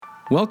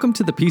Welcome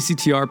to the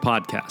PCTR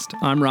podcast.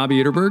 I'm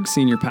Robbie Itterberg,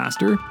 Senior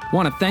Pastor. I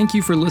want to thank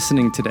you for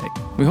listening today.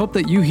 We hope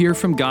that you hear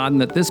from God and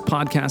that this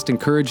podcast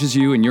encourages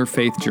you in your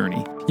faith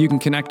journey. You can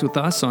connect with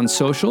us on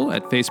social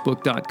at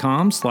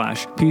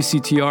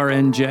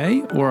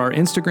facebook.com/PCTRNJ or our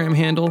Instagram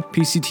handle,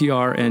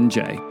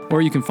 PCTRNJ.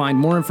 Or you can find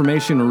more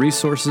information or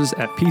resources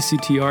at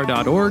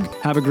pctr.org.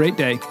 Have a great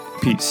day.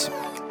 Peace.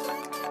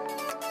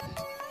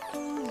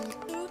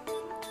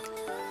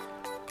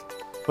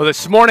 Well,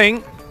 this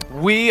morning,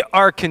 we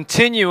are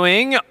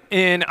continuing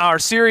in our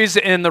series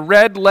in the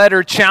Red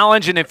Letter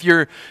Challenge, and if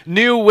you're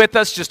new with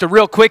us, just a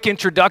real quick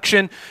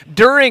introduction.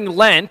 During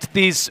Lent,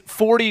 these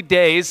 40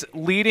 days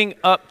leading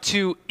up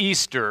to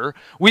Easter,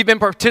 we've been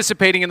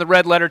participating in the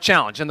Red Letter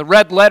Challenge, and the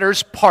red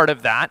letters part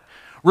of that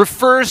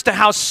refers to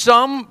how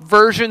some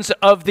versions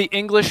of the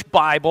English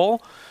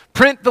Bible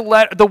print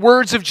the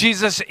words of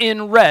Jesus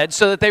in red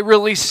so that they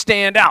really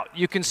stand out.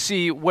 You can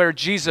see where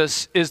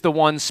Jesus is the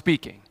one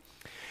speaking.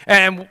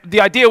 And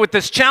the idea with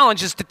this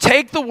challenge is to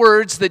take the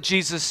words that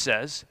Jesus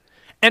says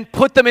and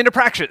put them into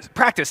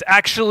practice,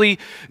 actually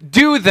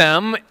do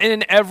them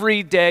in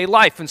everyday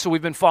life. And so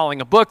we've been following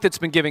a book that's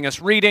been giving us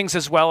readings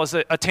as well as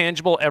a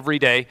tangible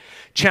everyday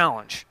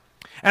challenge.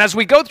 And as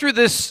we go through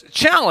this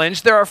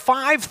challenge, there are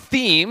 5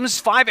 themes,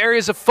 5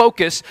 areas of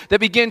focus that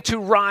begin to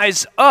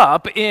rise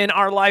up in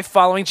our life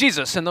following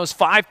Jesus. And those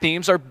 5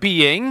 themes are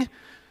being,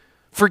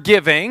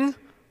 forgiving,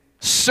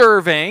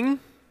 serving,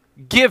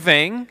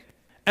 giving,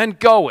 and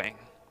going.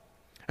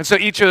 And so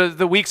each of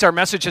the weeks our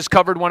message has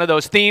covered one of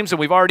those themes, and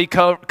we've already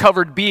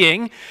covered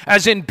being,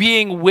 as in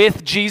being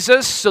with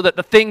Jesus, so that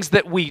the things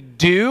that we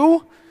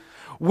do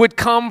would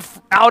come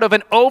out of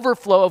an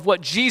overflow of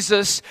what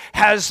Jesus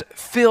has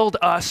filled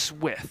us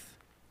with.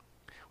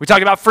 We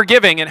talked about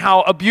forgiving and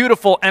how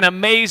beautiful and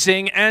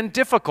amazing and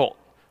difficult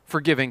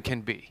forgiving can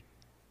be.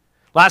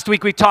 Last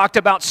week we talked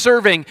about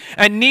serving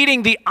and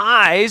needing the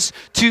eyes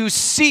to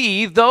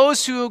see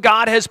those who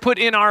God has put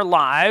in our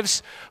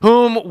lives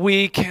whom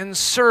we can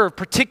serve,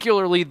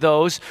 particularly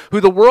those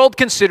who the world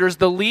considers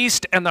the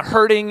least and the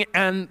hurting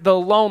and the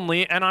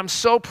lonely. And I'm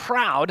so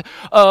proud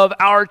of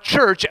our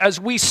church as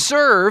we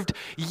served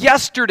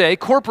yesterday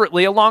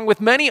corporately along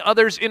with many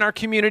others in our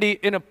community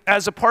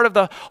as a part of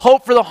the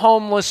Hope for the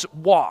Homeless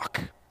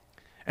walk.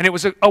 And it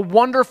was a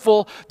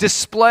wonderful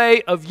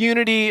display of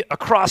unity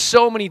across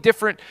so many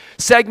different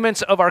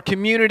segments of our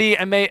community.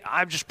 And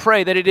I just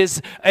pray that it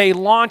is a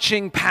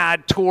launching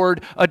pad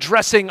toward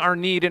addressing our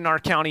need in our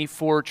county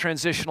for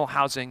transitional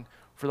housing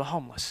for the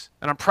homeless.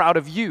 And I'm proud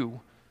of you,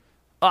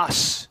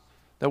 us,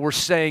 that we're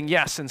saying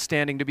yes and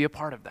standing to be a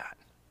part of that.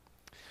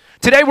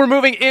 Today we're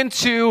moving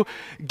into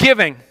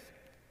giving.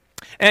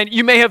 And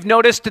you may have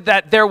noticed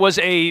that there was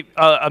a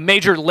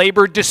major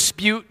labor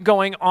dispute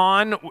going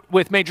on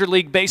with Major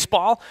League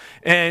Baseball.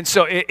 And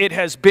so it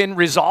has been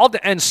resolved.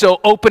 And so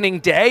opening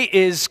day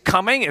is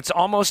coming. It's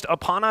almost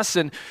upon us.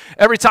 And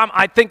every time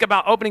I think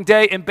about opening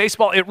day in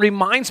baseball, it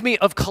reminds me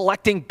of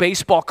collecting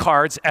baseball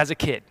cards as a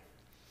kid.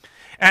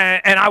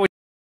 And I would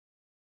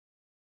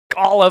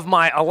all of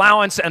my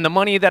allowance and the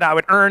money that I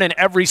would earn, and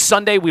every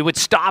Sunday we would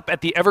stop at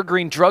the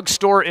Evergreen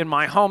drugstore in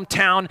my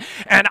hometown,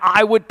 and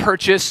I would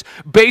purchase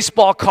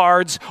baseball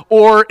cards,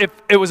 or if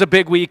it was a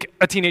big week,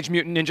 a Teenage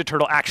Mutant Ninja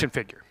Turtle action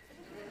figure.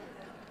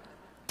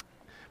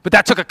 But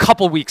that took a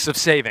couple weeks of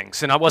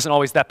savings, and I wasn't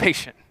always that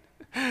patient.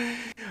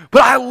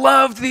 But I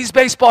loved these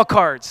baseball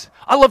cards.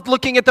 I loved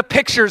looking at the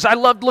pictures. I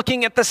loved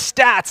looking at the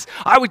stats.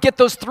 I would get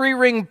those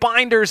 3-ring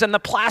binders and the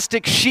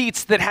plastic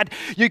sheets that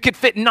you could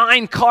fit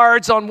 9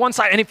 cards on one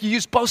side. And if you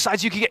used both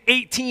sides, you could get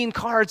 18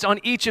 cards on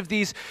each of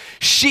these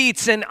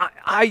sheets. And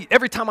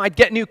every time I'd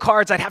get new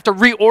cards, I'd have to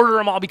reorder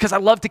them all because I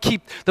loved to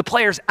keep the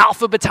players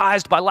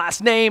alphabetized by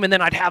last name. And then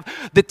I'd have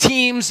the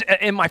teams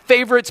and my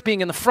favorites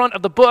being in the front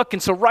of the book.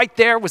 And so right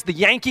there was the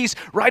Yankees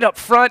right up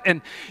front.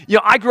 And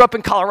I grew up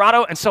in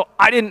Colorado, and so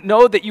I didn't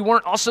know that you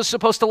weren't also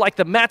supposed to like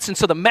the Mets. And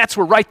so the Mets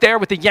were right there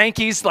with the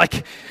Yankees.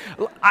 Like,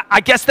 I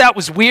guess that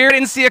was weird. I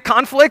didn't see a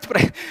conflict,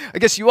 but I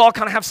guess you all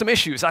kind of have some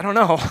issues. I don't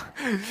know.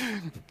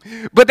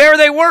 But there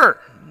they were.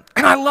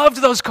 And I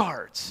loved those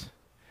cards.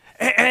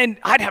 And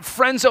I'd have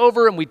friends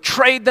over and we'd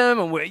trade them,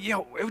 and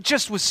it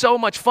just was so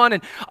much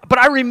fun. But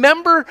I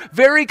remember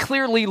very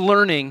clearly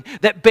learning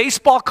that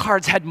baseball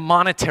cards had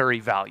monetary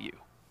value.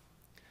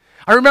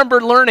 I remember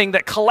learning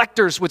that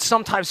collectors would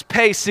sometimes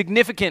pay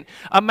significant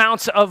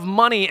amounts of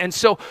money. And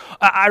so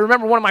I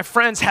remember one of my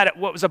friends had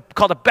what was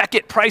called a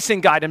Beckett pricing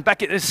guide. And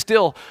Beckett is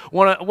still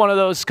one of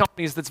those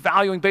companies that's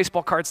valuing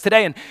baseball cards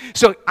today. And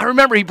so I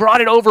remember he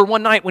brought it over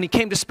one night when he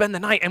came to spend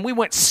the night. And we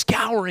went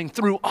scouring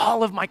through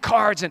all of my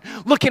cards and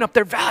looking up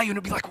their value. And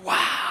it'd be like,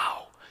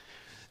 wow,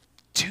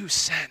 2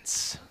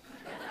 cents.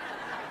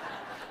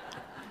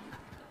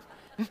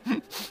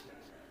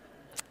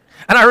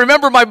 And I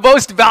remember my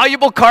most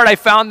valuable card I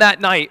found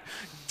that night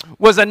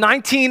was a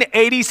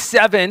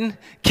 1987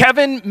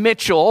 Kevin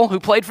Mitchell, who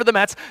played for the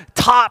Mets,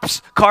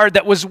 Topps card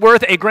that was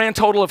worth a grand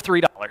total of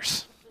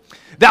 $3.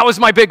 That was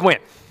my big win.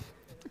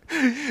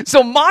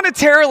 So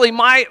monetarily,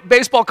 my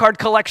baseball card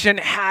collection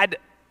had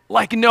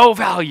like no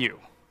value.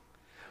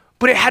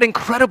 but it had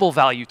incredible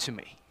value to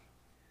me.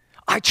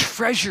 I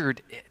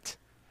treasured it.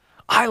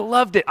 I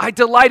loved it. I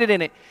delighted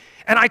in it.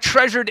 And I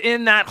treasured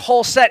in that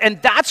whole set.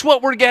 And that's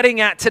what we're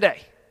getting at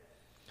today.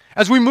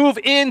 As we move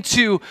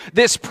into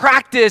this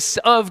practice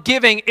of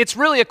giving, it's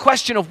really a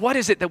question of what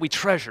is it that we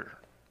treasure?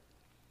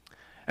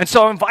 And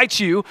so I invite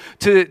you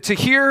to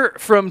hear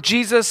from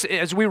Jesus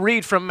as we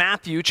read from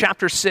Matthew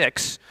chapter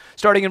 6,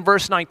 starting in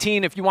verse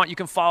 19. If you want, you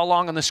can follow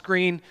along on the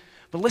screen.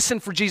 But listen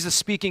for Jesus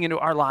speaking into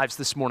our lives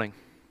this morning.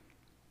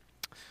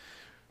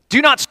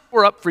 Do not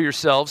store up for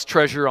yourselves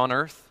treasure on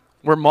earth,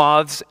 where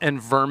moths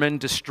and vermin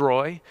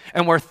destroy,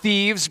 and where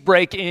thieves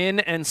break in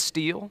and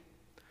steal.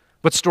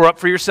 But store up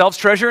for yourselves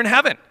treasure in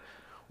heaven,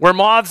 where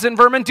moths and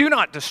vermin do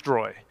not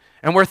destroy,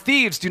 and where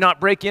thieves do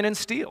not break in and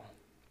steal.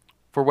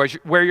 For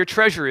where your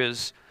treasure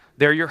is,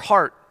 there your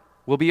heart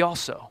will be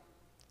also.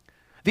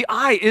 The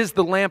eye is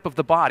the lamp of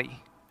the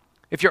body.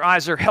 If your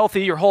eyes are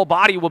healthy, your whole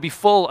body will be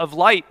full of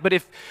light. But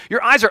if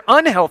your eyes are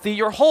unhealthy,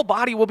 your whole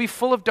body will be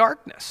full of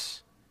darkness.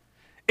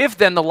 If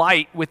then the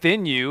light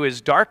within you is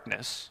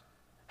darkness,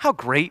 how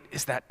great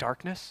is that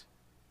darkness?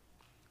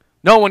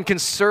 No one can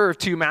serve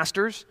two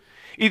masters.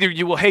 Either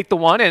you will hate the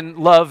one and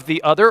love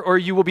the other, or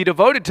you will be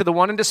devoted to the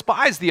one and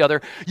despise the other.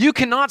 You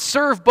cannot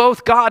serve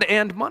both God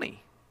and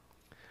money.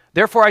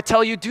 Therefore I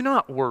tell you, do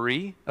not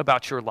worry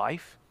about your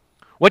life,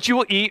 what you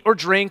will eat or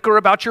drink, or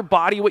about your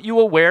body, what you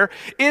will wear.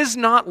 Is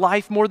not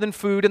life more than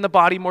food, and the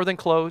body more than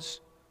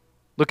clothes?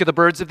 Look at the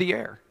birds of the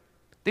air.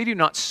 They do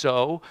not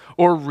sow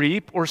or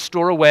reap or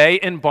store away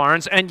in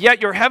barns, and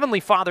yet your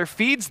heavenly Father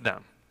feeds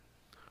them.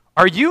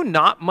 Are you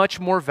not much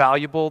more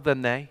valuable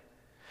than they?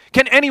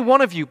 Can any one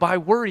of you, by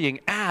worrying,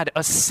 add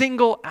a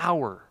single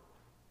hour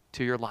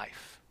to your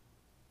life?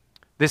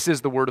 This is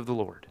the word of the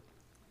Lord.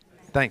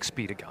 Thanks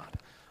be to God.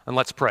 And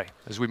let's pray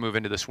as we move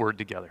into this word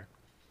together.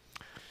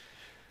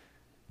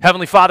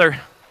 Heavenly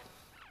Father,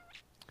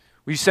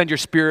 will you send your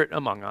Spirit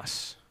among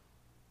us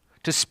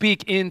to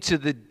speak into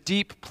the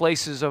deep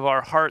places of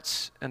our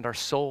hearts and our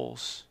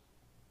souls,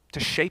 to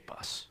shape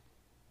us.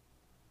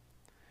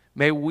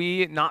 May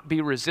we not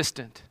be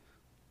resistant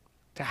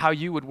to how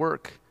you would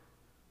work,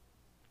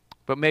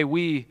 but may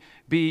we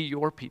be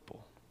your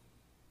people.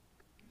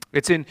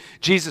 It's in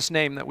Jesus'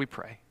 name that we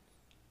pray.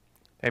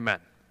 Amen.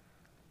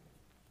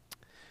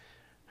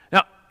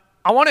 Now,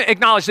 I want to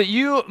acknowledge that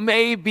you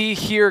may be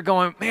here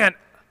going, man,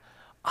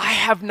 I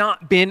have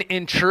not been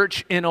in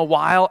church in a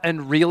while,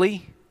 and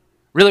really,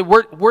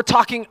 we're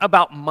talking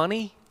about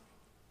money.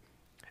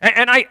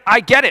 And I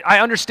get it. I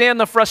understand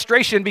the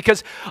frustration,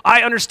 because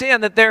I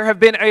understand that there have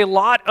been a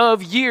lot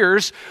of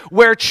years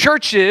where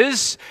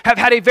churches have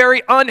had a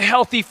very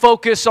unhealthy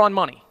focus on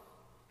money.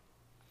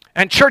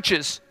 And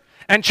churches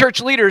and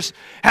church leaders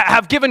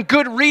have given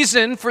good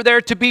reason for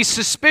there to be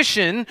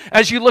suspicion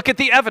as you look at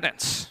the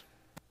evidence.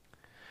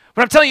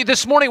 But I'm telling you,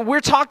 this morning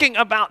we're talking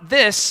about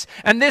this,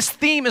 and this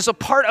theme is a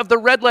part of the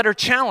Red Letter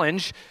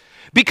Challenge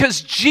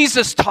because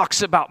Jesus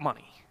talks about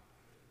money.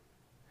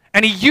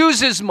 And he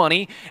uses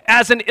money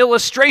as an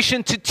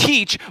illustration to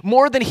teach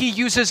more than he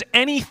uses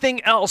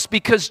anything else,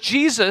 because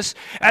Jesus,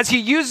 as he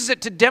uses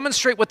it to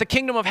demonstrate what the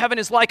kingdom of heaven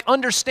is like,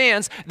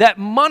 understands that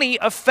money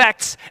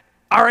affects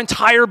our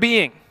entire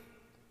being.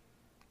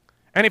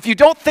 And if you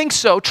don't think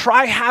so,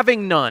 try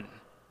having none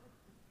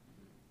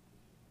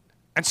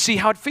and see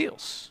how it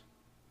feels.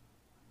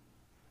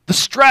 The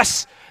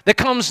stress that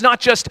comes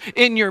not just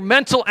in your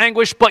mental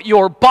anguish, but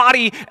your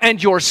body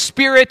and your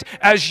spirit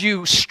as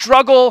you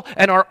struggle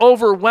and are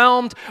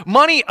overwhelmed.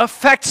 Money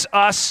affects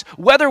us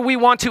whether we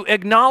want to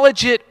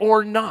acknowledge it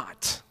or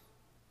not.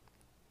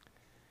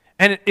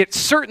 And it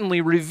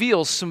certainly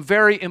reveals some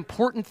very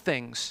important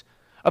things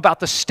about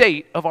the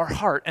state of our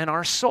heart and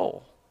our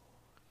soul.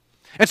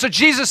 And so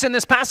Jesus in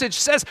this passage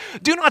says,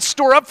 do not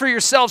store up for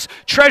yourselves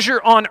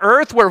treasure on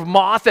earth where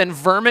moth and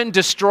vermin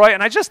destroy.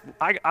 And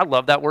I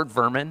love that word,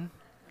 vermin.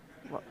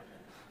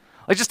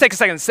 Like, just take a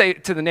second and say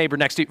to the neighbor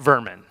next to you,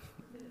 vermin.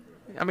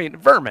 I mean,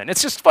 vermin.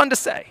 It's just fun to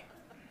say.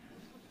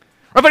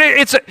 But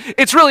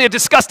it's really a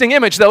disgusting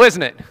image, though,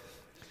 isn't it?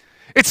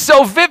 It's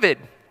so vivid.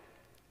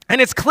 And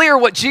it's clear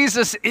what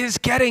Jesus is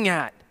getting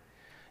at.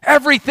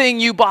 Everything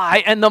you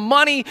buy and the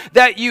money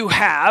that you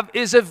have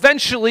is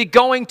eventually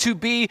going to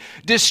be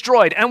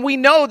destroyed. And we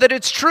know that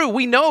it's true.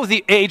 We know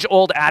the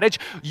age-old adage,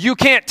 you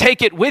can't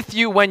take it with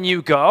you when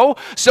you go.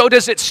 So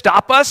does it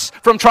stop us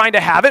from trying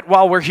to have it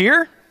while we're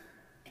here?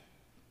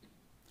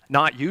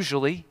 Not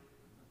usually.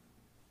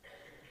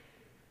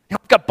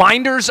 I've got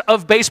binders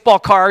of baseball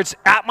cards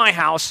at my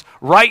house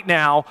right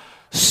now,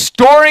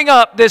 storing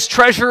up this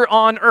treasure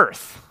on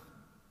earth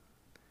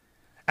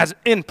as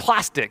in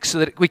plastic so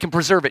that we can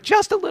preserve it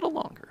just a little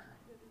longer.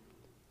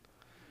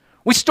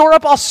 We store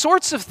up all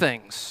sorts of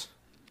things.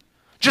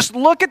 Just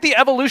look at the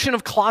evolution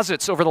of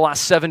closets over the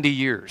last 70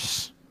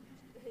 years.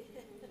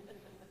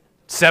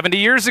 70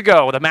 years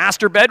ago, the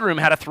master bedroom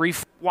had a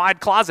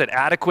 3-foot-wide closet,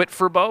 adequate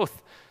for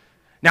both.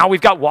 Now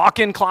we've got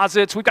walk-in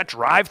closets, we've got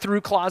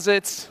drive-through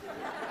closets.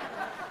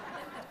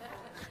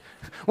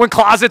 When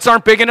closets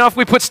aren't big enough,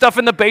 we put stuff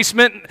in the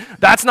basement.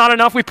 That's not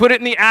enough. We put it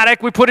in the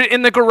attic. We put it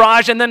in the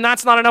garage. And then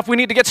that's not enough. We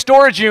need to get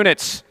storage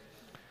units.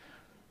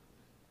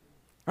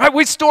 Right?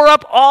 We store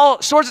up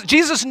all sorts.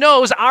 Jesus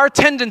knows our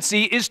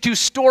tendency is to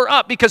store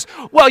up because,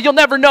 well, you'll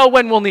never know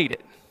when we'll need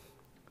it.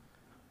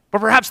 But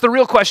perhaps the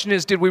real question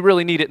is, did we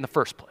really need it in the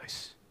first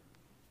place?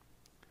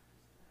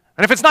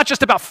 And if it's not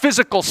just about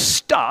physical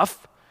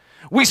stuff,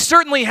 we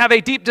certainly have a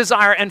deep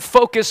desire and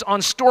focus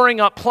on storing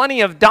up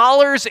plenty of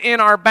dollars in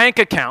our bank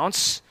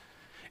accounts,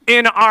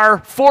 in our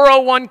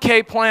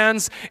 401k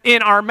plans,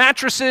 in our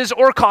mattresses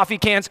or coffee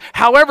cans,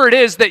 however it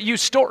is that you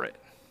store it.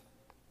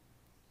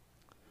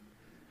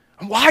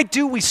 Why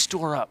do we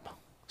store up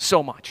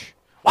so much?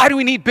 Why do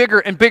we need bigger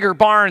and bigger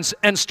barns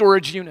and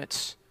storage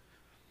units?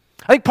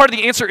 I think part of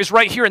the answer is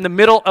right here in the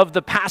middle of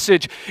the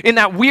passage in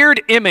that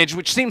weird image,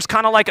 which seems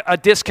kind of like a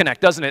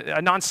disconnect, doesn't it?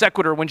 A non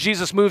sequitur when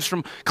Jesus moves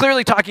from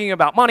clearly talking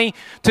about money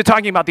to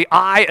talking about the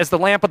eye as the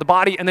lamp of the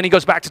body, and then he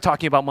goes back to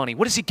talking about money.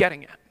 What is he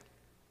getting at?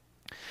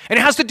 And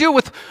it has to do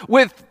with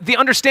the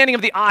understanding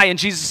of the eye in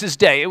Jesus'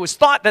 day. It was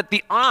thought that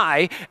the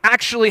eye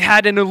actually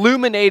had an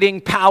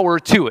illuminating power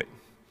to it.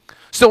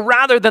 So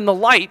rather than the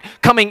light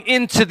coming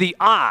into the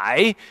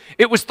eye,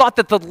 it was thought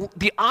that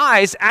the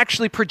eyes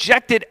actually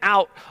projected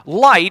out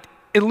light,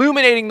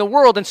 illuminating the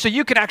world, and so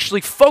you could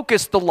actually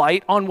focus the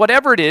light on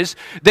whatever it is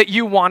that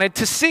you wanted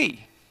to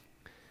see.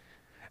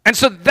 And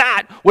so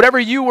that, whatever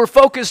you were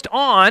focused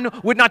on,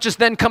 would not just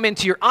then come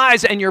into your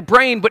eyes and your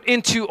brain, but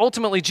into,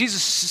 ultimately,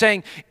 Jesus is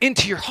saying,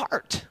 into your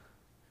heart.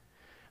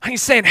 And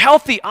he's saying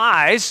healthy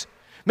eyes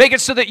make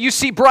it so that you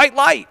see bright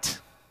light.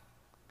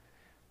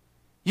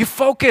 You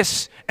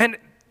focus, and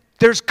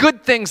there's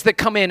good things that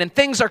come in, and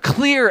things are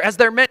clear as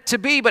they're meant to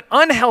be, but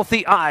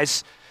unhealthy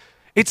eyes,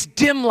 it's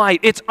dim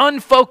light, it's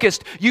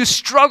unfocused. You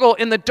struggle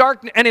in the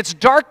dark, and it's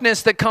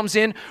darkness that comes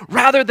in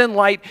rather than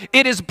light.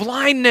 It is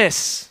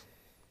blindness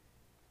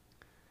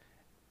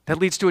that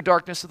leads to a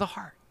darkness of the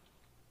heart.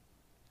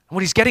 And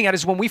what he's getting at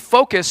is when we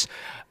focus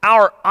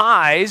our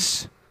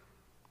eyes,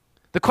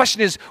 the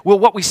question is, will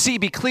what we see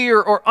be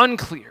clear or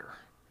unclear?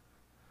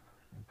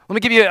 Let me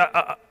give you,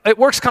 it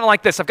works kind of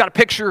like this. I've got a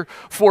picture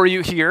for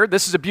you here.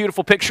 This is a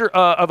beautiful picture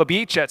of a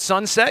beach at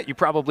sunset. You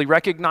probably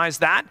recognize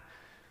that.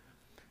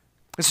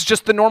 This is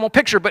just the normal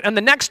picture. But on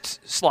the next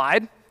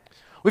slide,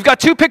 we've got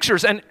two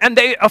pictures, and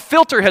a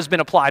filter has been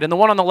applied. And the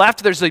one on the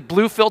left, there's a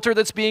blue filter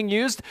that's being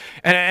used.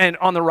 And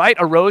on the right,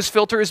 a rose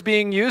filter is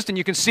being used. And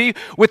you can see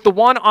with the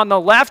one on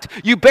the left,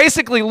 you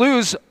basically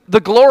lose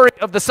the glory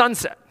of the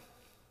sunset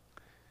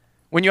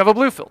when you have a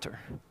blue filter.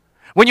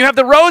 When you have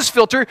the rose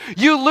filter,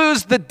 you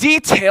lose the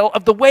detail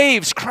of the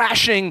waves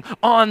crashing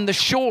on the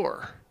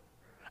shore.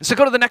 So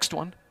go to the next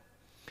one.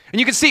 And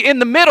you can see in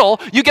the middle,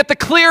 you get the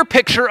clear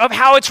picture of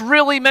how it's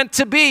really meant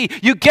to be.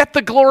 You get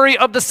the glory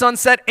of the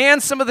sunset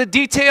and some of the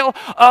detail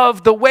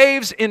of the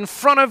waves in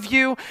front of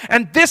you.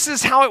 And this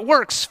is how it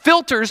works.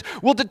 Filters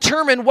will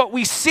determine what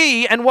we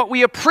see and what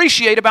we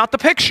appreciate about the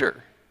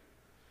picture.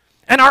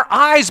 And our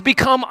eyes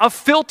become a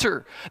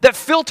filter that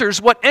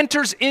filters what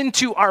enters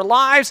into our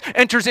lives,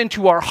 enters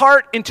into our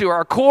heart, into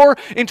our core,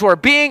 into our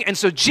being. And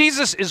so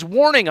Jesus is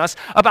warning us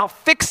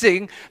about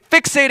fixating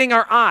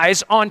our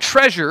eyes on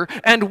treasure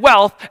and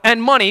wealth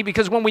and money,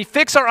 because when we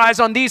fix our eyes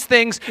on these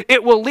things,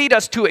 it will lead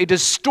us to a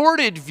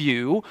distorted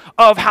view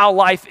of how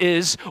life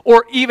is,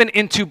 or even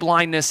into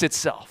blindness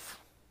itself.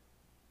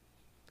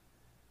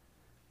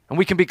 And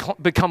we can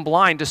become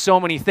blind to so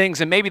many things.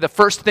 And maybe the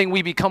first thing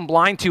we become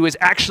blind to is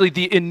actually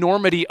the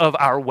enormity of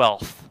our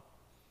wealth.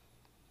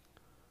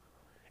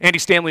 Andy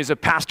Stanley is a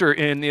pastor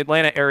in the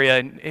Atlanta area,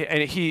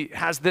 and he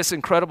has this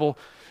incredible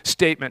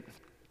statement.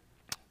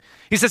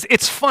 He says,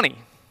 "It's funny.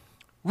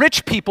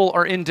 Rich people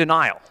are in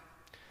denial.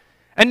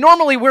 And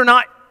normally we're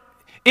not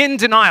in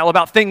denial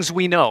about things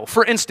we know.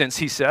 For instance,"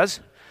 he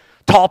says,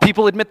 "tall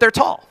people admit they're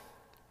tall.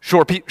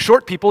 Short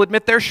people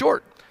admit they're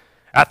short.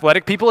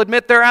 Athletic people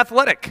admit they're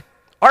athletic.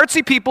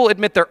 Artsy people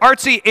admit they're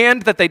artsy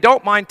and that they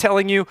don't mind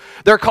telling you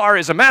their car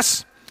is a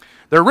mess,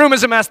 their room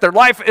is a mess, their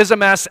life is a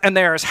mess, and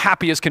they're as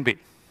happy as can be.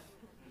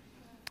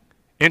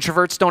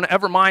 Introverts don't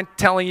ever mind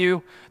telling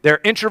you they're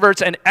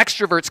introverts, and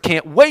extroverts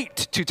can't wait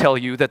to tell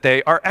you that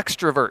they are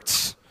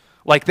extroverts,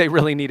 like they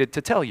really needed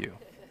to tell you.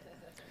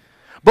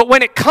 But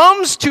when it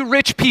comes to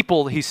rich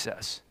people," he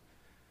says,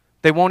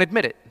 "they won't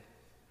admit it.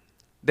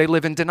 They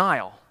live in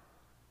denial.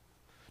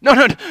 No.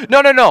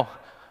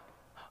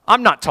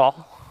 I'm not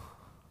tall.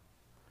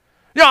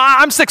 You know,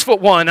 I'm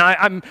 6'1".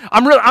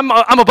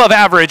 I'm above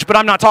average, but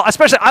I'm not tall.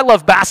 Especially, I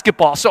love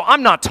basketball, so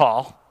I'm not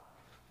tall."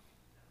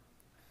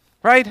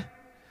 Right?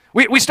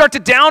 We start to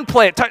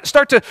downplay it,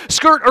 start to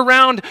skirt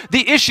around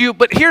the issue,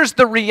 but here's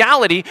the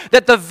reality,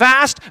 that the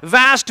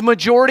vast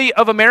majority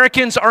of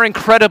Americans are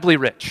incredibly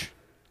rich.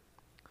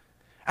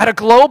 At a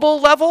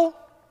global level,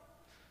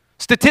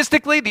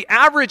 statistically, the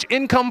average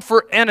income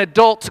for an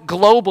adult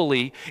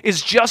globally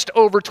is just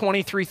over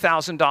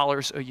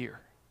 $23,000 a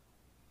year.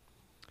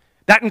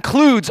 That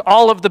includes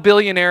all of the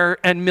billionaire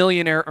and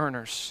millionaire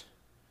earners.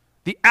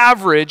 The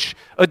average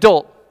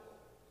adult.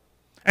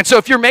 And so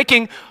if you're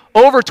making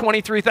over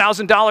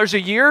 $23,000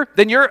 a year,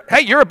 then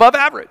you're above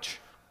average.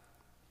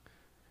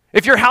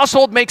 If your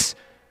household makes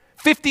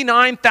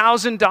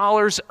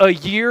 $59,000 a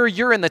year,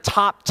 you're in the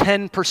top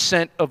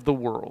 10% of the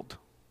world.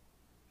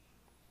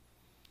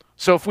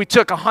 So if we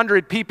took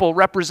 100 people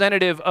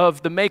representative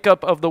of the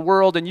makeup of the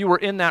world and you were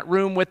in that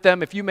room with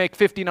them, if you make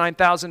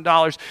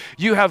 $59,000,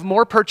 you have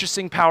more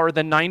purchasing power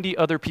than 90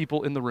 other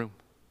people in the room.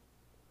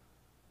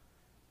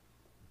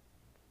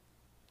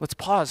 Let's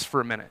pause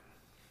for a minute.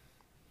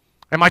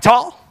 Am I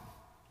tall?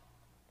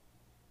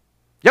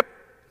 Yep.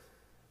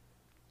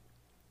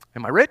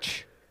 Am I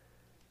rich?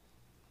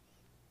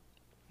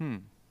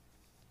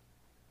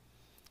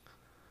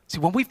 See,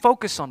 when we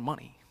focus on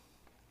money,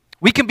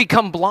 we can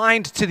become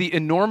blind to the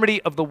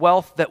enormity of the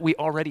wealth that we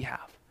already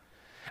have.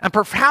 And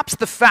perhaps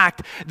the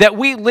fact that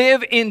we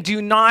live in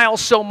denial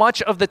so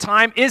much of the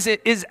time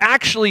is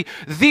actually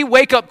the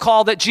wake-up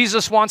call that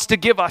Jesus wants to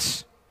give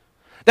us.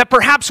 That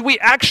perhaps we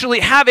actually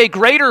have a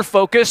greater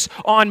focus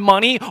on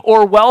money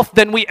or wealth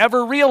than we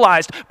ever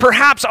realized.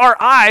 Perhaps our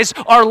eyes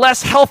are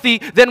less healthy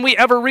than we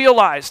ever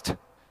realized.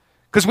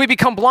 Because we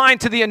become blind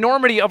to the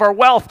enormity of our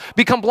wealth,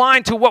 become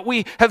blind to what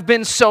we have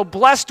been so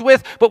blessed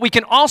with, but we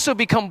can also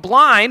become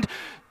blind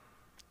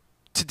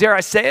to, dare I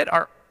say it,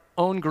 our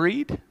own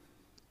greed.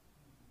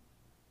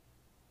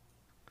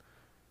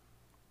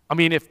 I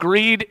mean, if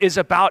greed is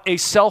about a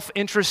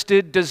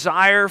self-interested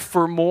desire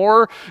for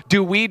more,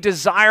 do we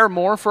desire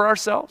more for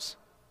ourselves?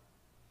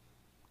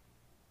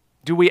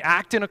 Do we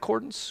act in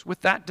accordance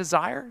with that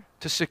desire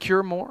to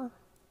secure more?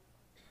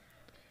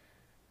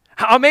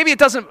 Maybe it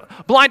doesn't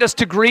blind us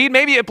to greed.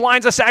 Maybe it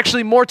blinds us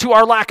actually more to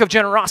our lack of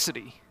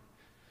generosity.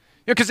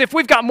 Because if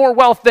we've got more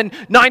wealth than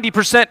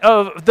 90%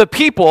 of the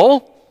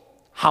people,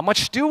 how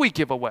much do we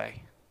give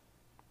away?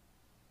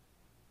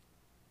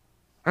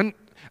 And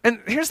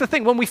here's the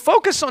thing. When we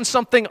focus on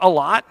something a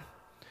lot,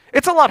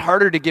 it's a lot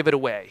harder to give it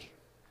away.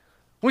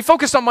 When we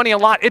focus on money a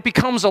lot, it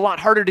becomes a lot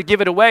harder to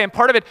give it away. And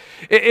part of it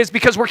is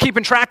because we're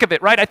keeping track of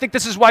it, right? I think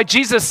this is why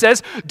Jesus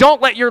says,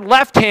 don't let your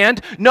left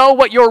hand know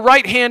what your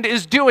right hand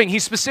is doing.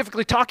 He's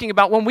specifically talking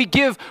about when we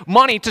give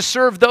money to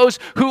serve those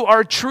who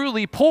are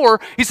truly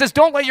poor. He says,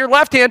 don't let your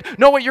left hand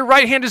know what your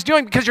right hand is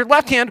doing, because your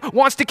left hand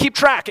wants to keep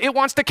track. It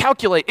wants to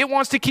calculate. It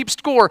wants to keep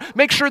score.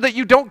 Make sure that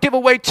you don't give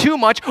away too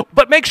much,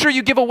 but make sure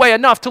you give away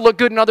enough to look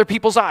good in other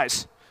people's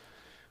eyes.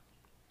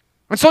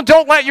 And so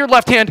don't let your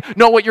left hand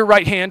know what your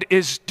right hand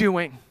is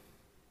doing.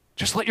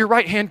 Just let your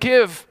right hand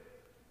give.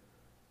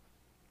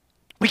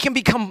 We can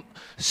become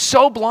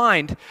so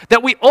blind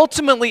that we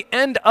ultimately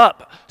end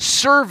up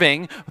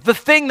serving the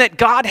thing that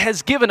God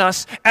has given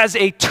us as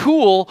a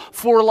tool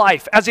for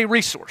life, as a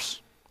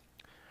resource.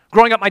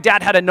 Growing up, my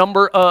dad had a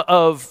number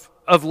of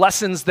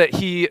lessons that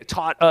he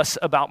taught us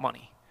about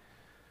money.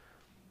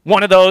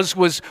 One of those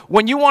was,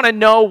 when you want to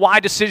know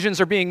why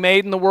decisions are being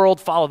made in the world,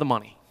 follow the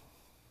money.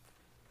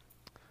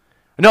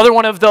 Another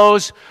one of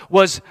those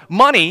was,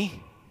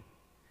 money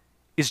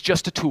is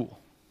just a tool.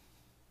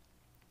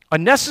 A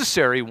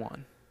necessary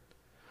one,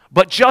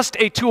 but just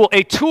a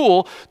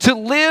tool to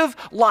live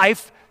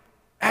life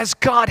as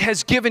God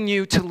has given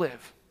you to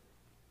live.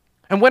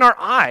 And when our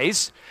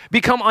eyes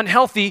become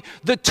unhealthy,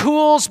 the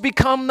tools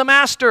become the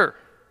master.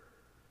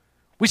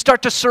 We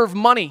start to serve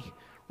money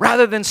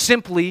rather than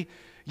simply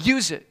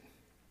use it.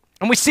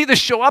 And we see this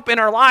show up in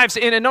our lives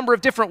in a number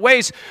of different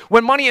ways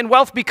when money and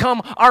wealth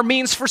become our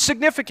means for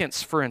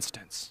significance, for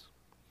instance.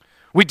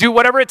 We do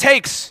whatever it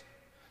takes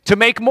to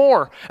make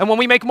more. And when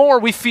we make more,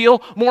 we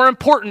feel more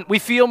important. We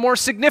feel more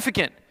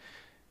significant.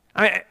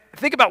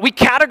 Think about it. We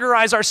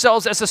categorize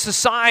ourselves as a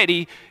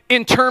society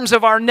in terms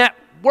of our net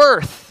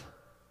worth.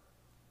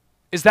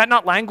 Is that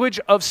not language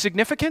of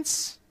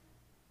significance?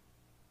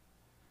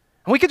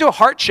 And we can do a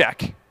heart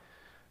check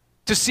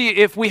to see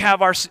if we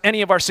have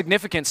any of our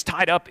significance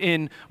tied up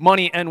in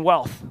money and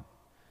wealth.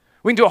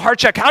 We can do a heart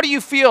check. How do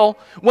you feel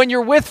when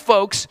you're with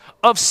folks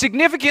of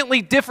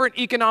significantly different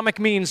economic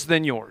means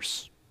than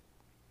yours?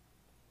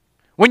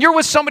 When you're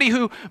with somebody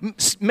who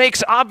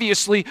makes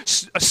obviously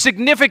a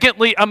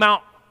significantly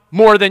amount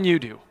more than you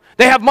do.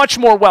 They have much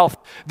more wealth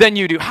than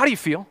you do. How do you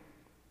feel?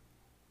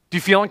 Do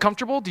you feel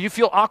uncomfortable? Do you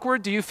feel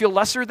awkward? Do you feel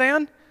lesser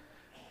than?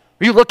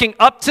 Are you looking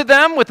up to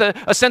them with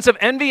a sense of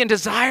envy and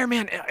desire?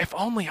 Man, if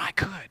only I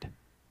could.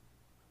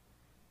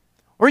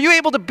 Or are you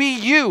able to be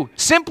you,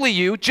 simply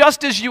you,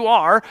 just as you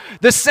are,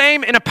 the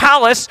same in a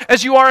palace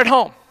as you are at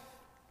home?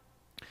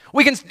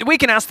 We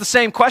can ask the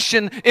same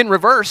question in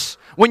reverse.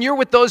 When you're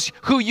with those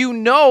who you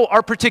know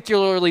are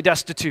particularly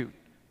destitute,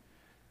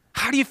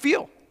 how do you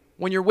feel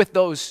when you're with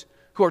those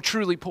who are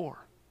truly poor?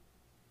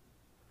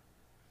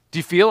 Do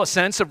you feel a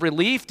sense of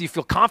relief? Do you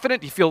feel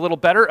confident? Do you feel a little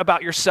better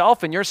about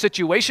yourself and your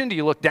situation? Do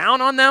you look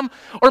down on them?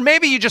 Or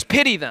maybe you just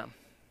pity them.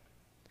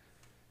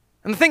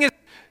 And the thing is,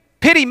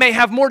 pity may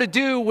have more to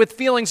do with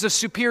feelings of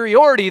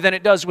superiority than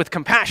it does with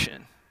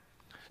compassion.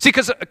 See,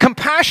 because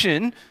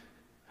compassion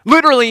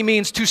literally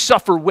means to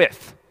suffer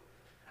with.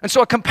 And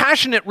so a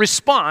compassionate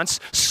response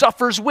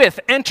suffers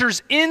with,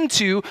 enters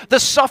into the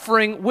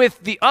suffering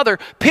with the other.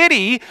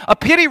 A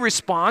pity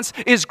response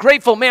is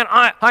grateful. Man,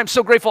 I'm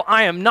so grateful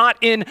I am not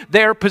in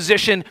their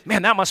position.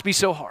 Man, that must be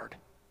so hard.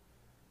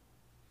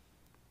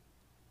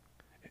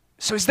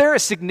 So is there a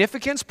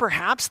significance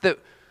perhaps that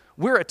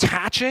we're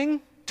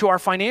attaching to our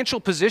financial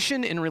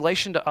position in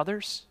relation to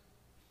others?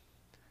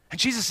 And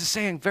Jesus is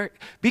saying,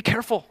 be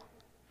careful.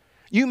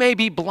 You may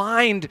be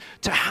blind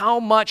to how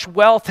much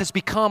wealth has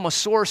become a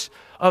source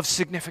of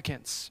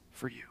significance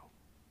for you.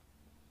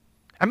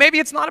 And maybe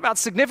it's not about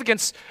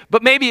significance,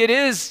 but maybe it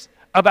is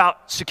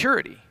about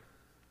security.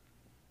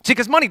 See,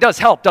 because money does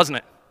help, doesn't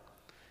it?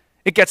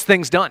 It gets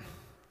things done.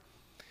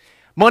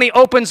 Money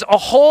opens a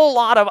whole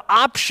lot of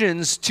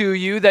options to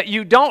you that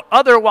you don't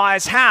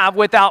otherwise have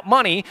without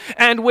money.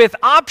 And with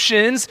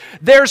options,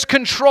 there's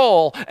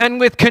control. And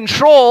with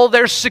control,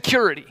 there's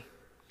security.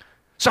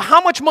 So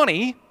how much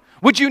money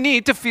would you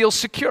need to feel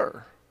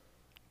secure?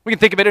 We can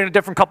think of it in a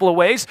different couple of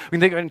ways. We can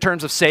think of it in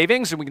terms of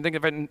savings, and we can think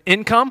of it in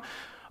income.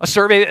 A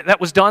survey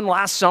that was done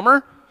last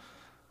summer,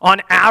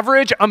 on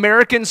average,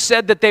 Americans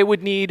said that they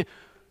would need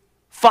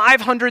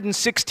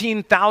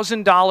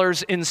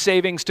 $516,000 in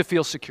savings to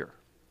feel secure,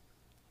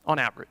 on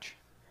average.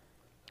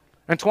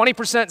 And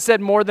 20%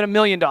 said more than $1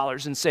 million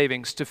in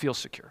savings to feel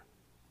secure.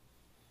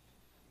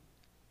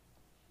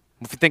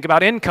 If you think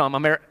about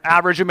income,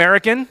 average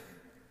American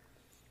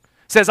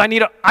says, I need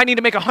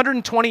to make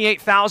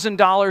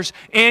 $128,000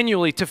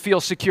 annually to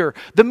feel secure.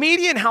 The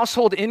median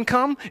household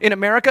income in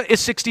America is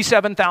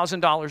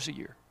 $67,000 a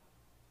year,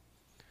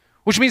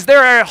 which means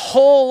there are a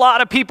whole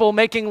lot of people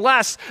making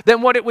less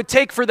than what it would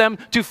take for them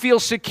to feel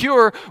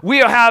secure. We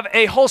have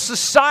a whole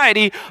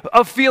society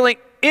of feeling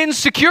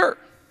insecure.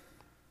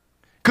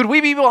 Could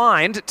we be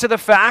blind to the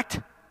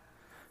fact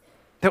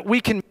that we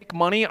can make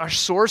money our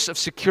source of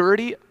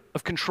security,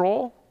 of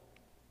control?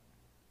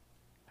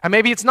 And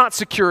maybe it's not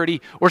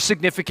security or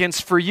significance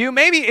for you.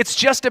 Maybe it's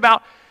just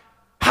about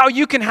how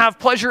you can have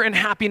pleasure and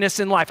happiness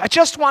in life. I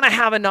just want to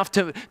have enough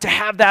to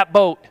have that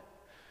boat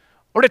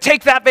or to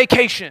take that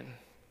vacation.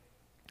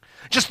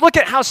 Just look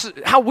at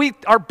how we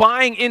are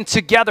buying in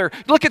together.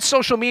 Look at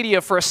social media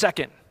for a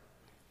second.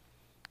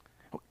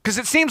 Because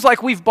it seems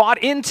like we've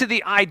bought into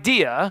the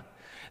idea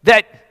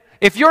that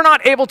if you're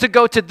not able to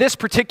go to this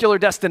particular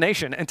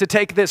destination and to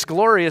take this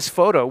glorious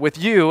photo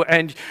with you,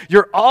 and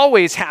you're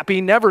always happy,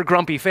 never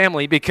grumpy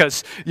family,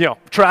 because,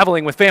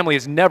 traveling with family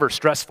is never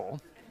stressful.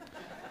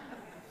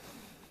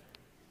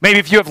 Maybe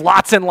if you have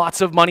lots and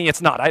lots of money,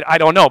 it's not. I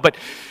don't know. But,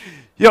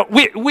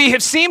 we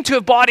have seemed to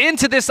have bought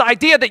into this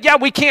idea that,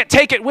 we can't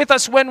take it with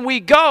us when we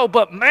go,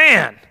 but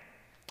man,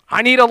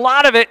 I need a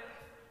lot of it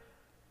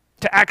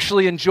to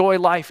actually enjoy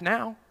life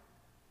now.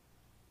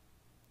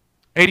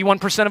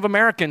 81% of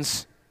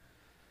Americans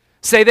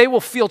say they will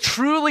feel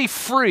truly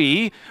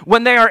free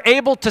when they are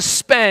able to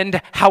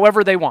spend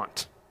however they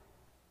want.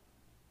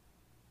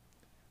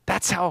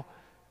 That's how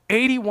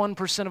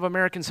 81% of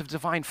Americans have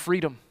defined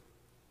freedom.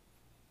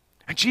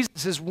 And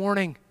Jesus is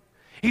warning.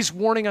 He's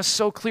warning us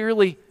so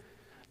clearly.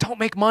 Don't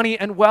make money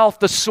and wealth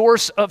the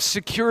source of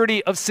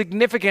security, of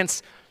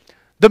significance,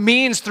 the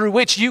means through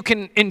which you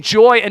can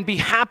enjoy and be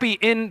happy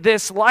in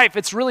this life.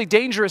 It's really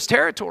dangerous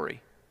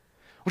territory.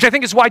 Which I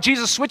think is why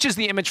Jesus switches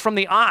the image from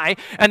the eye,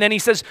 and then he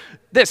says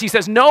this. He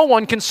says, no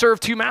one can serve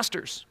two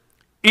masters.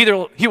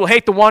 Either he will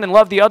hate the one and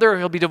love the other, or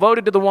he'll be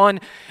devoted to the one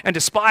and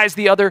despise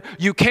the other.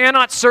 You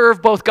cannot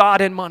serve both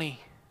God and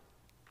money.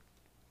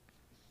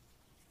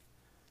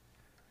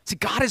 See,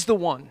 God is the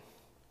one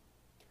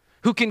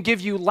who can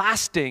give you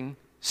lasting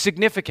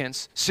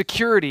significance,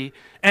 security,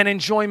 and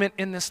enjoyment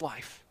in this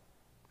life.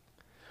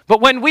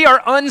 But when we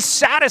are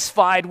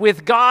unsatisfied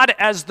with God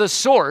as the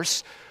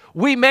source,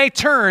 we may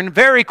turn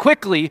very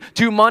quickly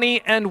to money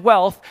and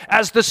wealth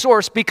as the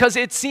source because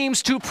it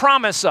seems to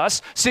promise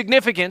us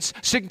significance,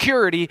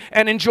 security,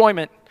 and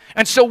enjoyment.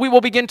 And so we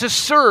will begin to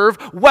serve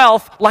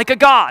wealth like a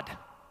god.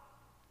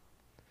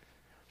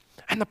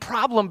 And the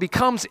problem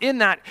becomes in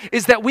that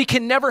is that we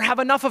can never have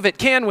enough of it,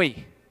 can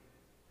we?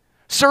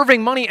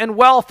 Serving money and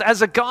wealth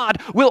as a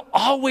god will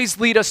always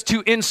lead us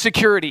to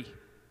insecurity.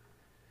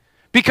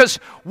 Because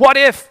what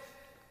if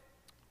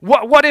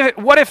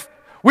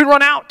we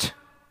run out?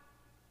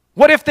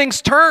 What if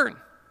things turn?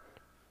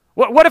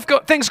 What if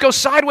things go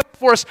sideways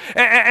for us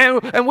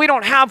and we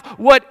don't have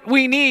what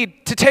we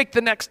need to take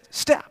the next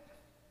step?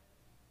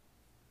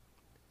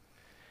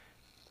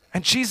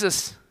 And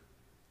Jesus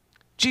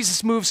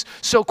moves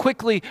so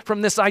quickly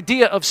from this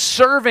idea of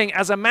serving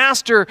as a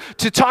master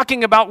to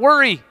talking about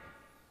worry.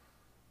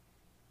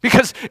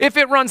 Because if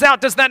it runs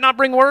out, does that not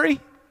bring worry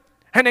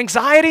and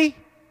anxiety?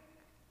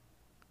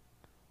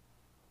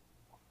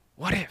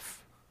 What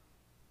if?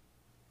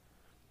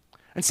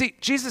 And see,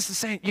 Jesus is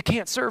saying you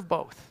can't serve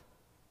both.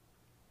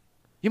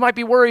 You might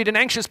be worried and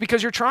anxious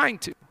because you're trying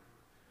to.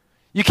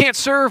 You can't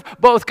serve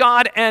both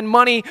God and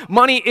money.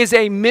 Money is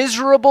a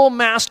miserable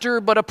master,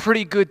 but a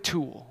pretty good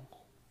tool.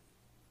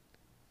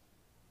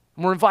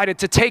 And we're invited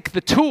to take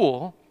the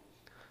tool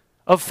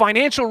of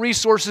financial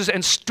resources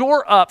and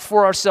store up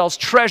for ourselves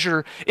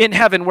treasure in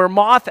heaven where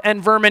moth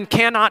and vermin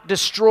cannot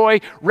destroy,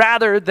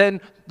 rather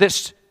than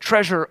this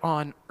treasure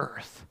on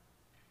earth.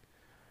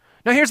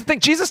 Now here's the thing,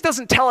 Jesus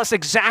doesn't tell us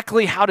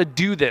exactly how to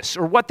do this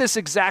or what this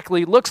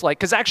exactly looks like,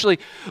 because actually,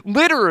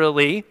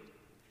 literally,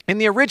 in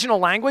the original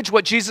language,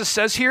 what Jesus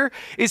says here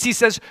is he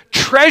says,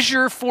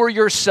 treasure for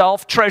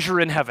yourself treasure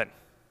in heaven.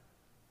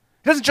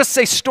 He doesn't just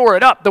say store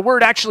it up. The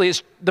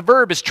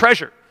verb is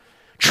treasure.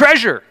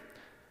 Treasure.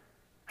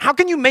 How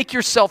can you make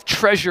yourself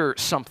treasure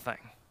something?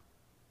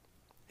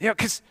 You know,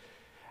 because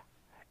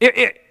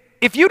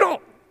if you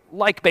don't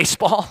like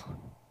baseball,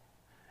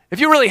 if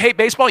you really hate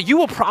baseball, you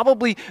will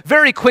probably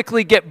very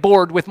quickly get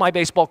bored with my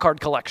baseball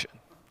card collection.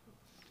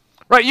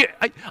 Right?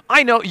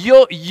 I know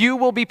you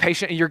will be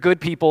patient and you're good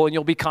people and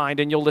you'll be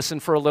kind and you'll listen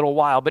for a little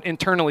while, but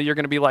internally you're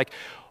going to be like,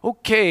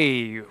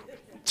 okay,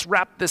 let's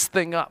wrap this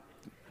thing up.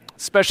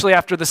 Especially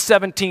after the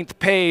 17th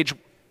page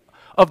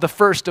of the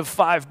first of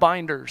 5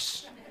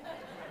 binders.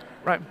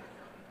 Right?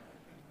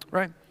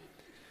 Right?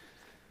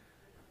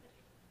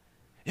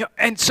 You know,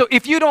 and so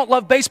if you don't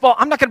love baseball,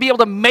 I'm not going to be able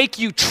to make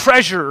you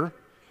treasure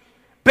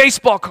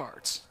baseball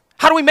cards.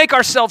 How do we make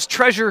ourselves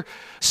treasure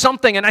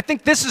something? And I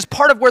think this is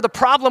part of where the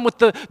problem with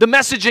the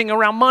messaging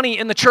around money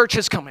in the church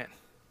has come in.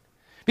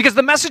 Because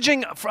the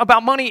messaging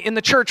about money in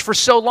the church for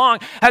so long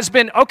has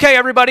been, okay,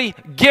 everybody,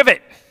 give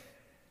it.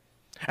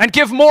 And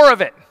give more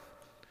of it.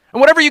 And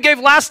whatever you gave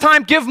last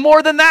time, give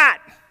more than that.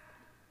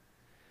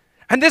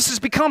 And this has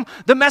become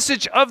the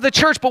message of the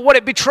church, but what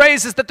it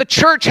betrays is that the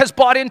church has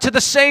bought into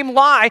the same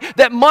lie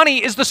that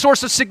money is the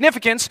source of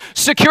significance,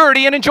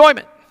 security, and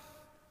enjoyment.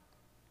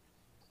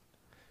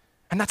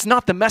 And that's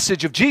not the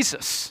message of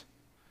Jesus.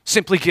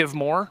 Simply give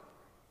more.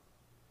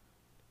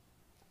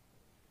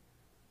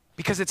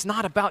 Because it's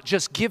not about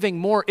just giving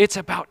more, it's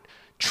about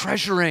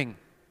treasuring.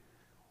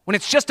 When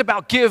it's just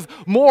about give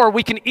more,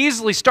 we can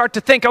easily start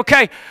to think,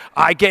 okay,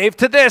 I gave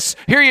to this.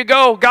 Here you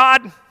go,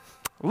 God.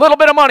 A little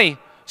bit of money.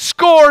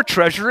 Score,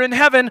 treasure in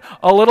heaven.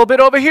 A little bit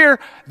over here.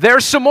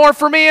 There's some more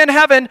for me in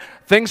heaven.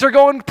 Things are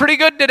going pretty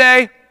good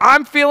today.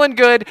 I'm feeling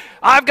good.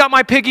 I've got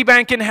my piggy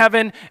bank in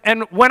heaven.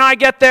 And when I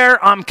get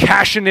there, I'm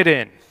cashing it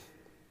in.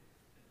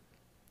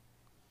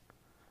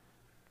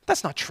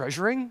 That's not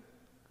treasuring.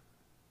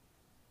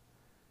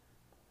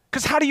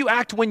 Because how do you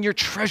act when you're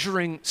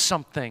treasuring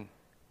something?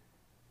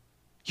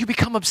 You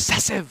become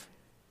obsessive,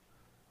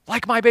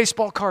 like my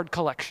baseball card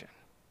collection.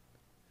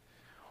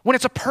 When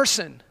it's a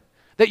person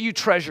that you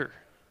treasure,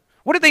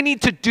 what do they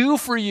need to do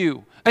for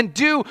you and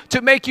do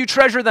to make you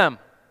treasure them?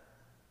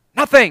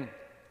 Nothing.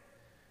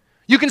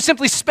 You can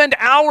simply spend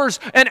hours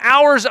and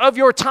hours of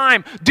your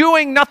time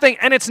doing nothing,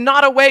 and it's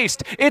not a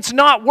waste. It's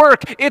not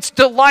work. It's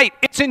delight.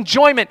 It's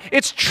enjoyment.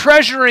 It's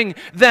treasuring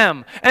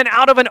them. And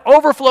out of an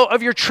overflow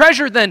of your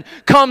treasure then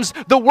comes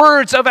the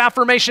words of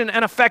affirmation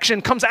and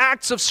affection, comes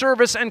acts of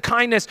service and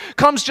kindness,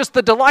 comes just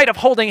the delight of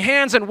holding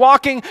hands and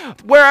walking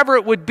wherever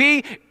it would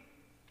be.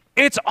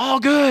 It's all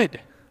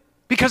good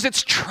because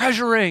it's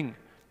treasuring.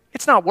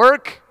 It's not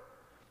work.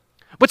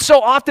 But so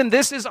often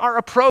this is our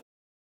approach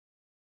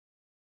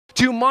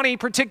to money,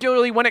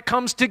 particularly when it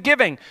comes to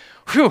giving.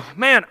 Whew,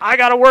 man, I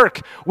gotta work.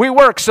 We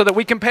work so that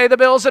we can pay the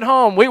bills at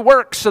home. We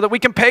work so that we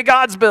can pay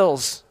God's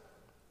bills.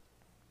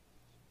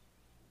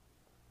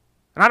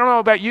 And I don't know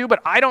about you, but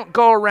I don't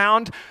go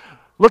around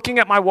looking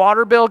at my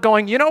water bill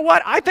going, you know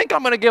what? I think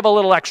I'm gonna give a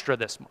little extra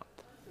this month.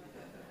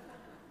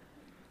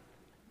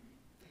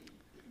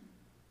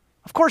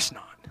 Of course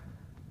not.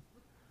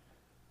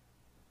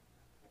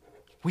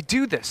 We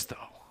do this though.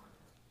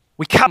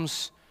 We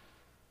comes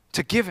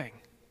to giving.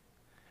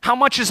 How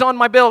much is on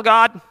my bill,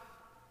 God?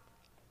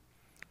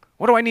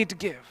 What do I need to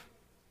give?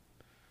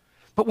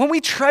 But when we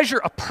treasure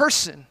a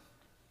person,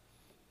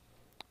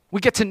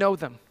 we get to know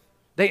them.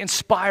 They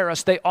inspire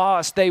us, they awe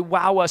us, they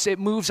wow us. It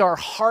moves our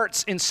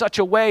hearts in such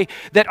a way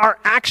that our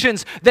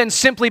actions then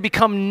simply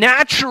become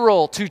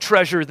natural to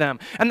treasure them.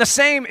 And the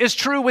same is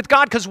true with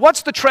God, because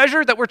what's the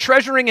treasure that we're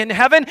treasuring in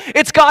heaven?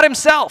 It's God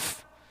himself.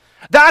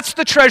 That's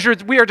the treasure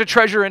we are to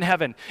treasure in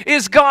heaven,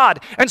 is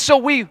God. And so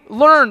we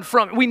learn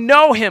from, we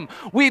know him,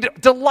 we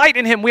delight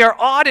in him, we are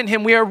awed in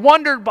him, we are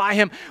wondered by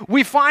him.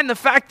 We find the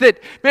fact that,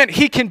 man,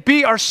 he can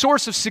be our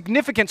source of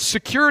significance,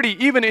 security,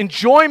 even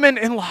enjoyment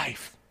in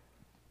life.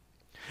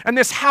 And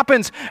this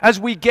happens as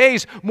we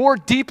gaze more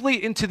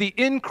deeply into the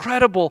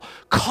incredible,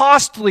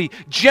 costly,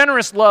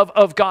 generous love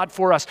of God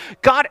for us.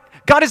 God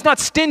is not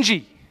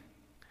stingy.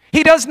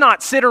 He does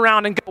not sit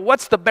around and go,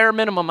 what's the bare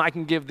minimum I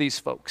can give these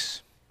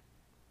folks?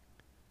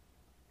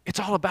 It's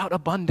all about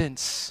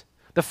abundance.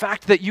 The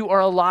fact that you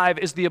are alive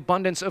is the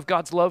abundance of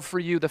God's love for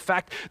you. The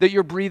fact that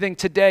you're breathing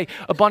today,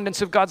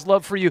 abundance of God's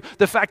love for you.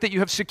 The fact that you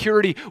have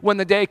security when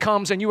the day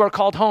comes and you are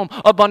called home,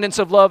 abundance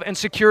of love and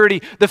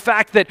security. The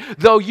fact that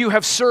though you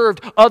have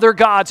served other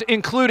gods,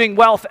 including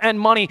wealth and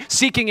money,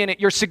 seeking in it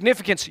your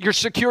significance, your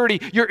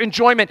security, your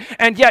enjoyment,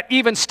 and yet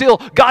even still,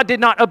 God did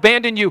not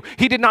abandon you.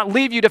 He did not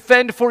leave you to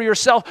fend for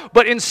yourself,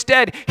 but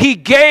instead, he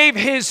gave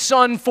his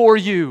son for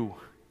you.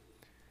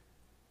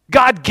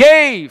 God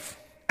gave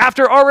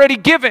after already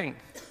giving.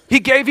 He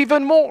gave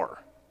even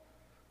more.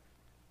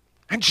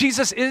 And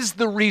Jesus is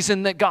the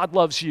reason that God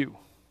loves you.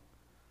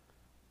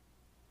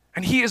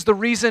 And he is the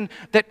reason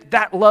that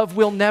that love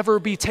will never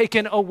be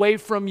taken away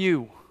from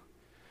you.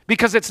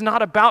 Because it's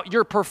not about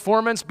your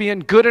performance being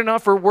good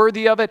enough or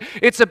worthy of it.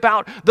 It's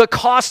about the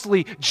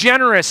costly,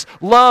 generous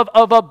love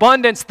of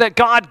abundance that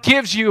God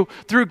gives you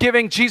through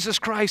giving Jesus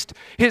Christ,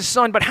 his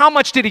son. But how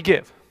much did he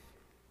give?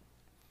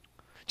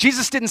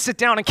 Jesus didn't sit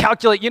down and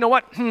calculate, you know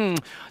what?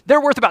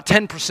 They're worth about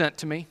 10%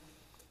 to me.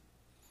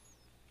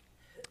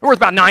 They're worth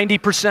about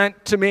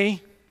 90% to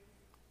me.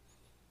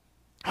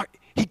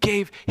 He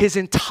gave his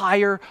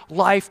entire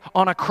life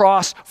on a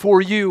cross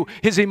for you,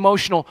 his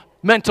emotional,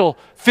 mental,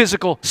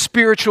 physical,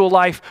 spiritual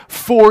life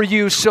for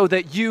you so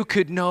that you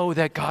could know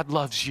that God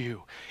loves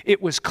you.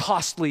 It was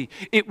costly,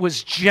 it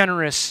was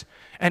generous,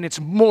 and it's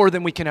more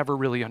than we can ever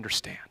really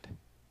understand.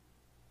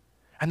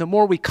 And the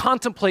more we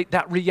contemplate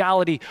that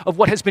reality of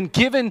what has been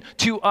given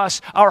to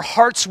us, our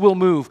hearts will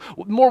move.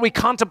 The more we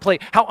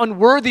contemplate how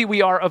unworthy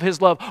we are of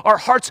his love, our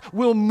hearts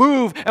will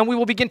move and we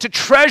will begin to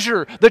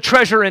treasure the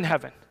treasure in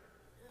heaven.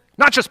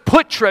 Not just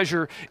put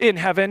treasure in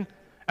heaven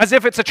as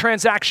if it's a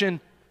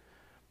transaction,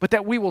 but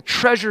that we will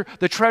treasure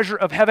the treasure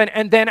of heaven,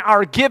 and then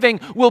our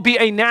giving will be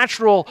a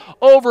natural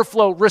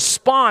overflow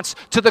response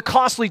to the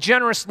costly,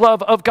 generous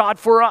love of God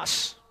for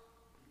us.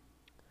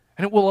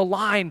 And it will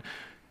align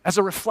as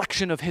a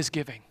reflection of his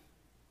giving.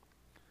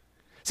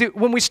 See,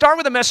 when we start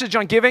with a message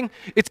on giving,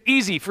 it's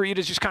easy for you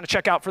to just kind of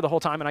check out for the whole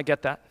time, and I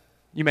get that.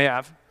 You may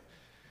have.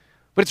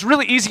 But it's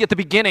really easy at the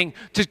beginning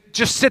to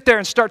just sit there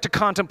and start to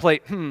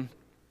contemplate,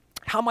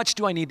 how much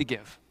do I need to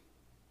give?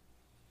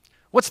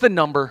 What's the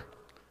number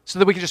so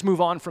that we can just move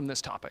on from this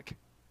topic?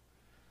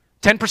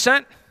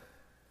 10%?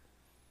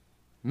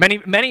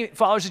 Many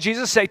followers of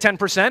Jesus say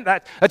 10%.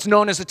 That's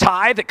known as a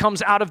tithe that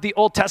comes out of the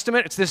Old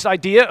Testament. It's this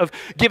idea of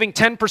giving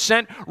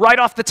 10% right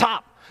off the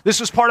top. This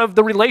was part of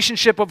the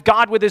relationship of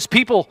God with his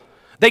people.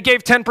 They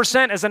gave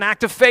 10% as an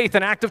act of faith,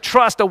 an act of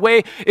trust,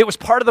 it was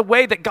part of the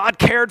way that God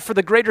cared for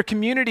the greater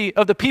community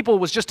of the people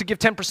was just to give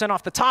 10%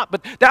 off the top.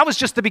 But that was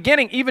just the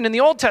beginning, even in the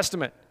Old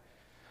Testament.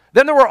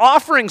 Then there were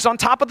offerings on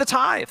top of the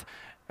tithe.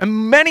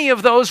 And many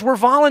of those were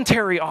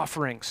voluntary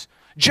offerings,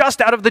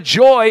 just out of the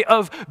joy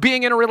of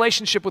being in a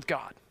relationship with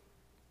God.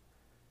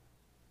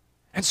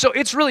 And so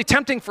it's really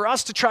tempting for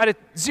us to try to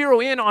zero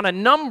in on a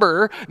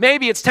number.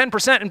 Maybe it's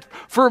 10%. And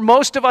for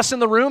most of us in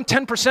the room,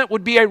 10%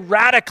 would be a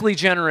radically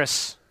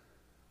generous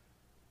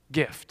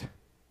gift.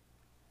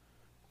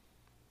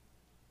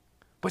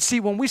 But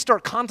see, when we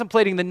start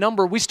contemplating the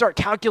number, we start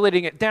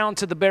calculating it down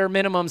to the bare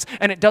minimums,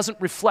 and it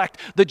doesn't reflect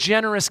the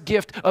generous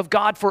gift of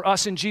God for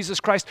us in Jesus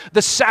Christ,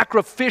 the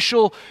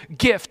sacrificial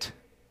gift.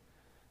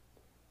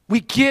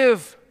 We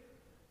give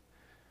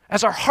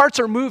as our hearts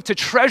are moved to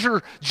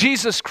treasure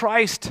Jesus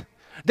Christ.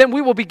 Then we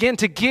will begin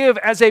to give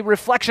as a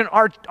reflection.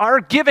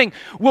 Our giving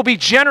will be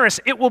generous.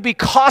 It will be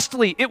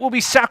costly. It will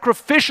be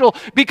sacrificial,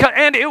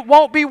 and it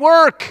won't be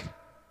work.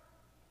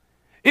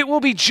 It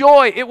will be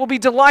joy, it will be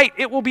delight,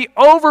 it will be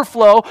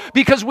overflow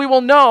because we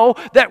will know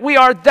that we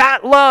are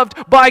that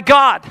loved by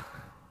God.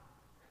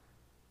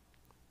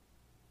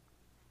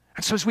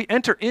 And so as we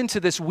enter into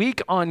this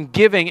week on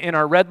giving in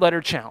our Red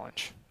Letter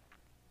Challenge,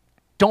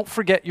 don't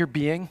forget your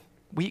being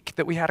week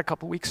that we had a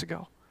couple weeks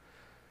ago.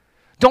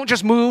 Don't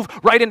just move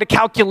right into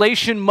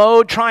calculation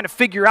mode trying to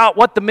figure out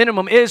what the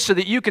minimum is so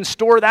that you can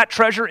store that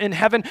treasure in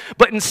heaven,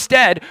 but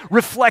instead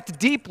reflect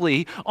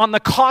deeply on the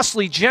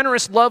costly,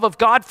 generous love of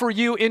God for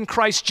you in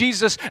Christ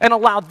Jesus and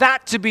allow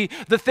that to be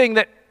the thing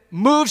that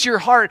moves your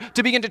heart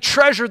to begin to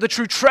treasure the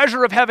true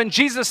treasure of heaven,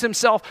 Jesus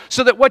himself,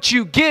 so that what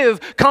you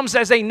give comes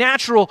as a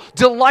natural,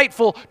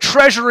 delightful,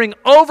 treasuring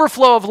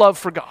overflow of love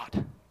for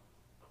God.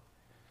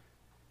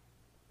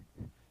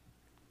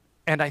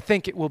 And I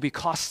think it will be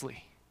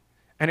costly.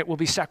 And it will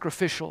be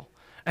sacrificial,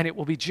 and it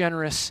will be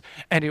generous,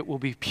 and it will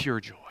be pure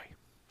joy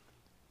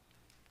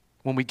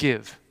when we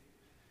give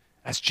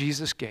as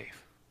Jesus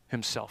gave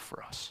himself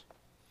for us.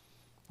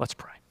 Let's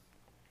pray.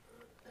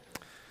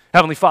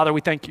 Heavenly Father, we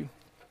thank you.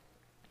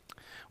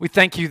 We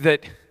thank you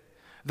that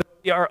though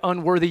we are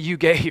unworthy, you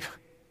gave.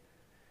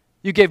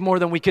 You gave more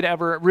than we could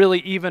ever really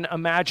even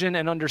imagine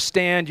and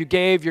understand. You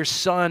gave your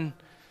Son,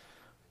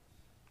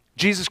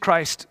 Jesus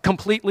Christ,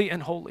 completely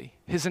and wholly,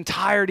 his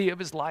entirety of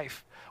his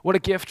life. What a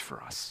gift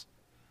for us.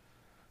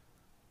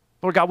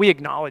 Lord God, we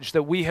acknowledge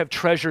that we have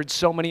treasured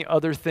so many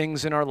other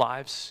things in our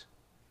lives.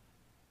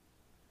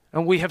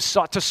 And we have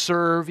sought to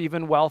serve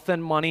even wealth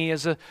and money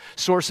as a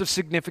source of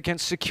significant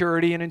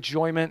security and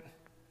enjoyment.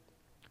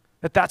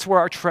 That's where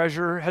our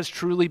treasure has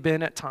truly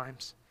been at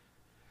times.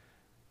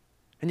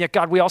 And yet,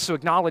 God, we also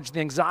acknowledge the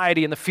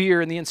anxiety and the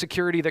fear and the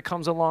insecurity that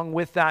comes along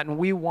with that. And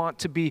we want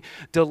to be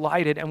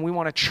delighted and we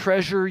want to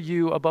treasure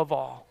you above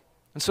all.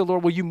 And so,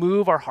 Lord, will you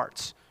move our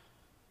hearts?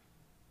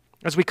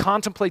 As we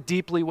contemplate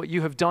deeply what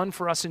you have done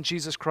for us in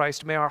Jesus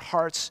Christ, may our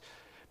hearts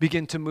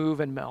begin to move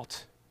and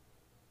melt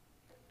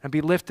and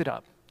be lifted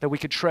up, that we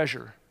could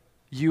treasure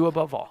you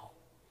above all.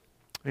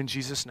 In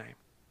Jesus' name,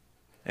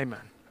 amen.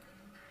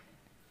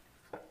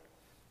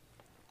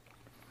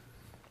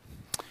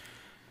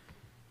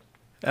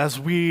 As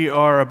we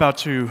are about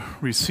to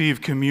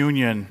receive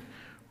communion,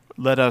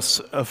 let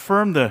us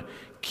affirm the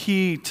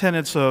key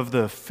tenets of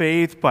the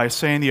faith by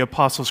saying the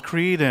Apostles'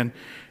 Creed. And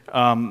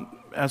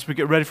as we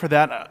get ready for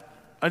that,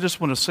 I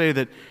just want to say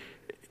that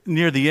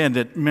near the end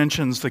it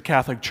mentions the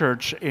Catholic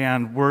Church.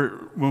 And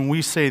when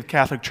we say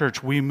Catholic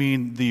Church, we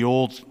mean the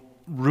old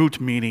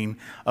root meaning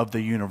of the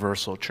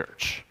universal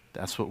church.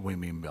 That's what we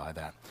mean by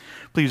that.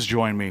 Please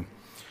join me.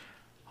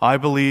 I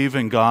believe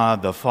in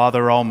God, the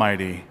Father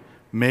Almighty,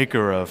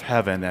 maker of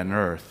heaven and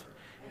earth,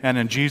 and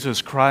in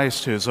Jesus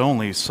Christ, his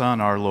only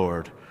Son, our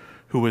Lord,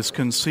 who was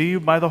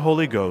conceived by the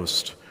Holy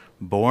Ghost,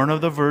 born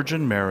of the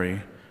Virgin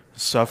Mary,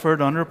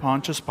 suffered under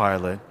Pontius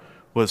Pilate,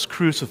 was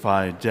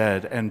crucified,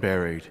 dead, and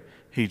buried.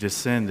 He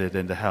descended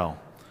into hell.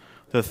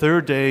 The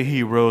third day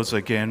he rose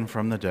again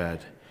from the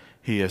dead.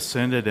 He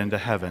ascended into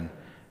heaven,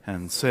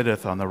 and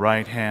sitteth on the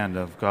right hand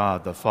of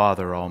God the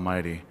Father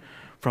Almighty.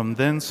 From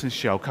thence he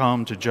shall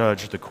come to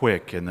judge the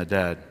quick and the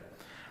dead.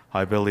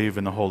 I believe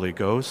in the Holy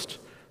Ghost,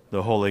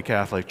 the Holy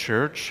Catholic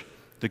Church,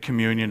 the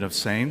communion of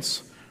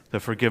saints, the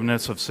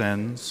forgiveness of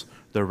sins,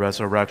 the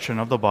resurrection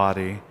of the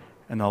body,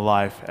 and the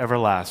life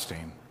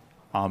everlasting.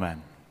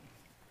 Amen.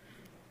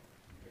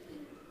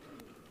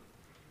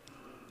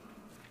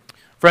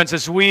 Friends,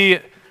 as we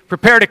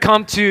prepare to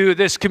come to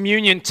this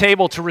communion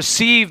table to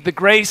receive the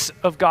grace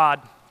of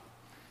God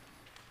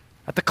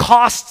at the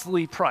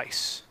costly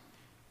price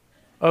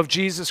of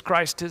Jesus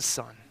Christ, his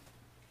Son,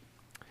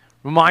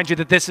 remind you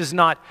that this is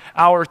not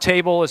our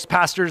table as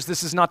pastors.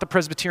 This is not the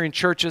Presbyterian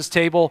Church's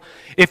table.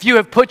 If you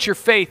have put your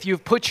faith, you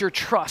have put your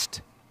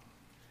trust,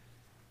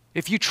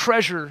 if you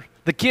treasure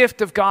the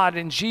gift of God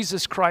in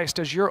Jesus Christ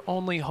as your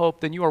only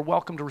hope, then you are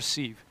welcome to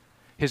receive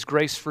his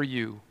grace for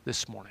you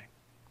this morning.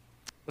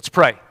 Let's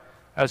pray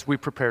as we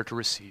prepare to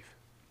receive.